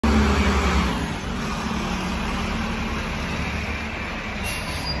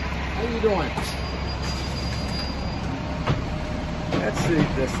doing? That's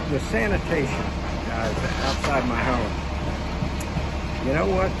the sanitation, guys, outside my home. You know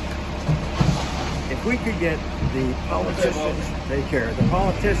what? If we could get the politicians, the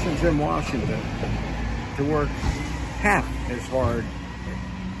politicians in Washington to work half as hard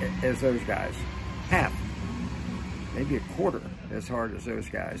as those guys, half, maybe a quarter as hard as those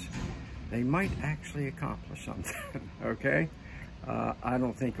guys, they might actually accomplish something, okay? I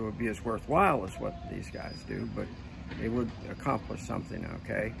don't think it would be as worthwhile as what these guys do, but it would accomplish something,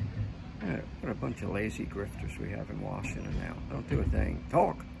 okay? What a bunch of lazy grifters we have in Washington now. Don't do a thing.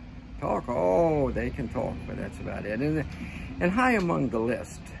 Talk, oh, they can talk, but that's about it. And high among the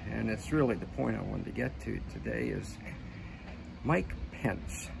list, and it's really the point I wanted to get to today, is Mike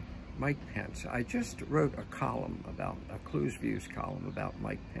Pence. Mike Pence. I just wrote a column about, a Clues Views column about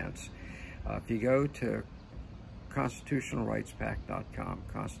Mike Pence. If you go to constitutionalrightspack.com,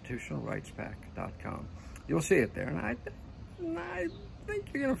 constitutionalrightspack.com, you'll see it there, and I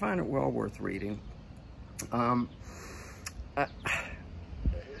think you're going to find it well worth reading. To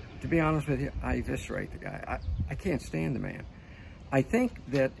be honest with you, I eviscerate the guy. I can't stand the man. I think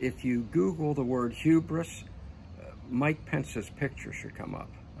that if you Google the word hubris, Mike Pence's picture should come up,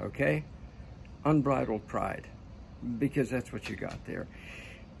 okay? Unbridled pride, because that's what you got there.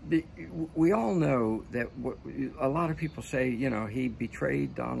 We all know that a lot of people say, you know, he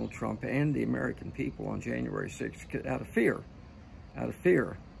betrayed Donald Trump and the American people on January 6th out of fear. Out of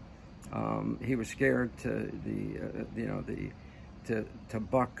fear. He was scared to to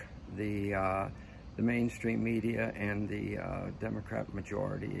buck the mainstream media and the Democrat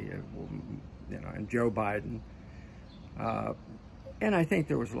majority, you know, and Joe Biden. And I think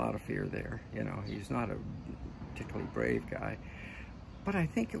there was a lot of fear there. You know, he's not a particularly brave guy. But I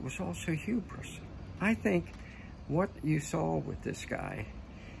think it was also hubris. I think what you saw with this guy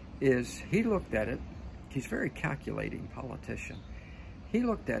is he looked at it. He's a very calculating politician. He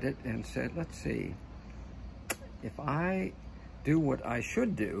looked at it and said, let's see, if I do what I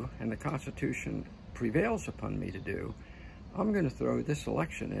should do and the Constitution prevails upon me to do, I'm going to throw this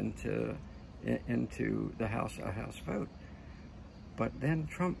election into the House vote. But then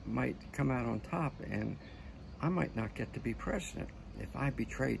Trump might come out on top and I might not get to be president. If I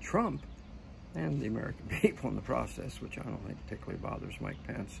betray Trump and the American people in the process, which I don't think particularly bothers Mike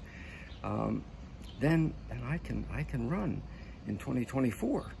Pence, then I can run in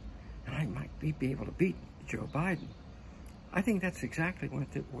 2024, and I might be able to beat Joe Biden. I think that's exactly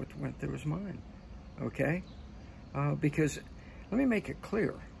what went through his mind, okay? Because let me make it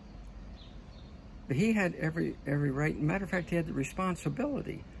clear, he had every right. Matter of fact, he had the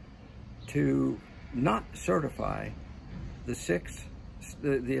responsibility to not certify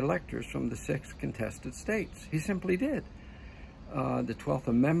the electors from the 6 contested states. He simply did. The 12th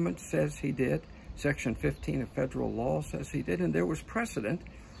Amendment says he did. Section 15 of federal law says he did. And there was precedent.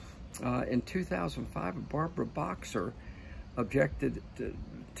 In 2005, Barbara Boxer objected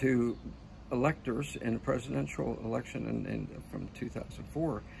to electors in a presidential election from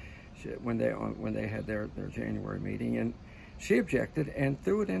 2004 when they had their January meeting. And she objected and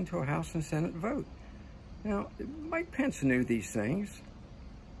threw it into a House and Senate vote. Now, Mike Pence knew these things.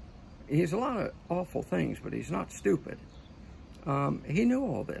 He's a lot of awful things, but he's not stupid. He knew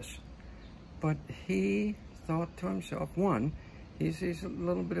all this. But he thought to himself, one, he's a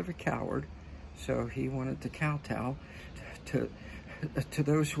little bit of a coward, so he wanted to kowtow to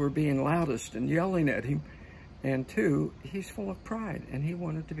those who were being loudest and yelling at him. And two, he's full of pride, and he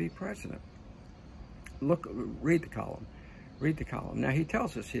wanted to be president. Look, read the column. Read the column. Now, he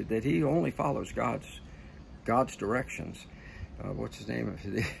tells us here that he only follows God's directions. What's his name?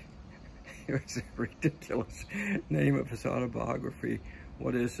 It's a ridiculous name of his autobiography.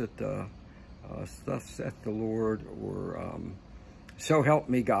 What is it? Thus saith the Lord, or so help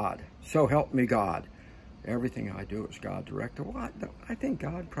me God. So help me God. Everything I do is God directed. Well, I think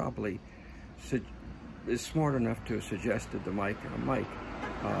God probably is smart enough to have suggested to Mike,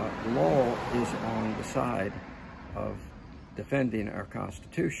 law is on the side of defending our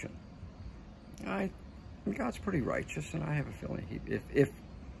Constitution. God's pretty righteous, and I have a feeling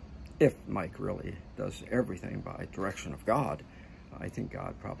if Mike really does everything by direction of God, I think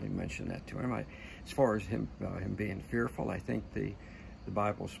God probably mentioned that to him. As far as him being fearful, I think the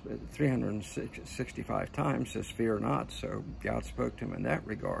Bible 365 times says fear not, so God spoke to him in that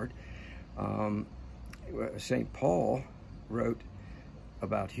regard. St. Paul wrote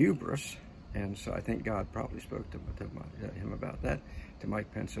about hubris, and so I think God probably spoke to him about that, to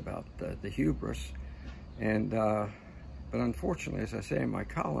Mike Pence about the hubris. And but unfortunately, as I say in my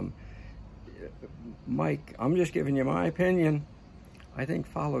column, Mike, I'm just giving you my opinion, I think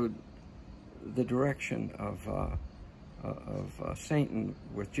followed the direction of Satan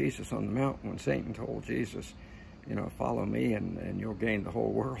with Jesus on the mountain, when Satan told Jesus, you know, follow me and you'll gain the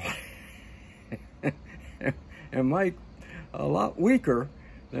whole world. And Mike, a lot weaker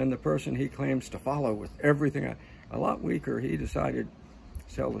than the person he claims to follow with everything, a lot weaker, he decided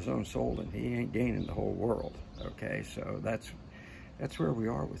to sell his own soul, and he ain't gaining the whole world. Okay, so that's where we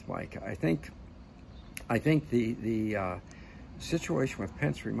are with Mike. I think the situation with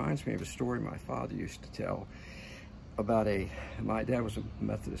Pence reminds me of a story my father used to tell about my dad was a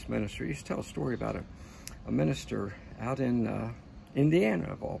Methodist minister. He used to tell a story about a minister out in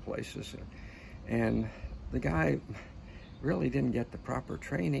Indiana, of all places. And the guy really didn't get the proper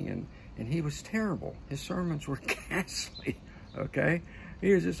training, and he was terrible. His sermons were ghastly, okay?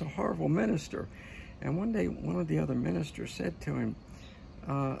 He was just a horrible minister. And one day, one of the other ministers said to him,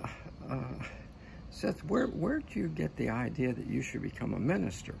 Seth, where'd you get the idea that you should become a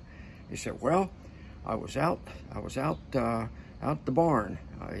minister? He said, well, I was out the barn.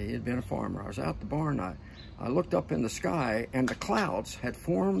 He had been a farmer. I was out the barn. I looked up in the sky, and the clouds had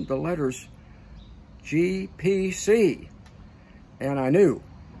formed the letters GPC. And I knew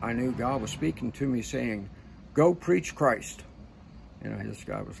God was speaking to me saying, go preach Christ. You know, this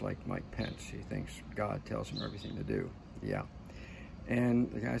guy was like Mike Pence. He thinks God tells him everything to do. Yeah.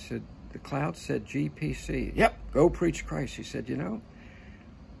 And the guy said, the cloud said GPC. Yep, go preach Christ. He said, you know,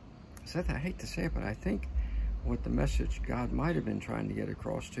 Seth, I hate to say it, but I think what the message God might have been trying to get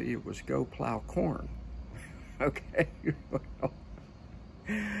across to you was go plow corn. Okay.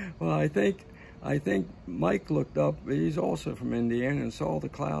 Well, I think Mike looked up, he's also from Indiana, and saw the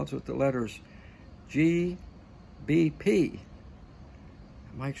clouds with the letters GBP.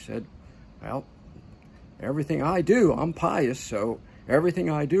 Mike said, well, everything I do, I'm pious, so everything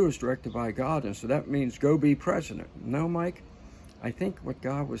I do is directed by God, and so that means go be president. No, Mike, I think what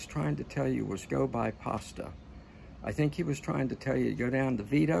God was trying to tell you was go buy pasta. I think he was trying to tell you to go down to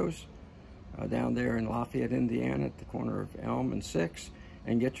Vito's, down there in Lafayette, Indiana, at the corner of Elm and 6th,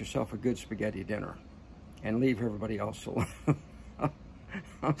 and get yourself a good spaghetti dinner and leave everybody else alone.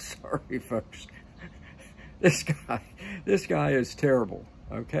 I'm sorry, folks. This guy is terrible,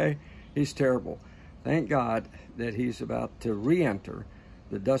 okay? He's terrible. Thank God that he's about to re-enter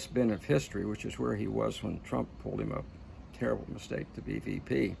the dustbin of history, which is where he was when Trump pulled him up. Terrible mistake to be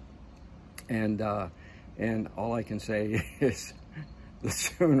VP. And all I can say is the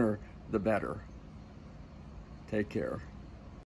sooner the better. Take care.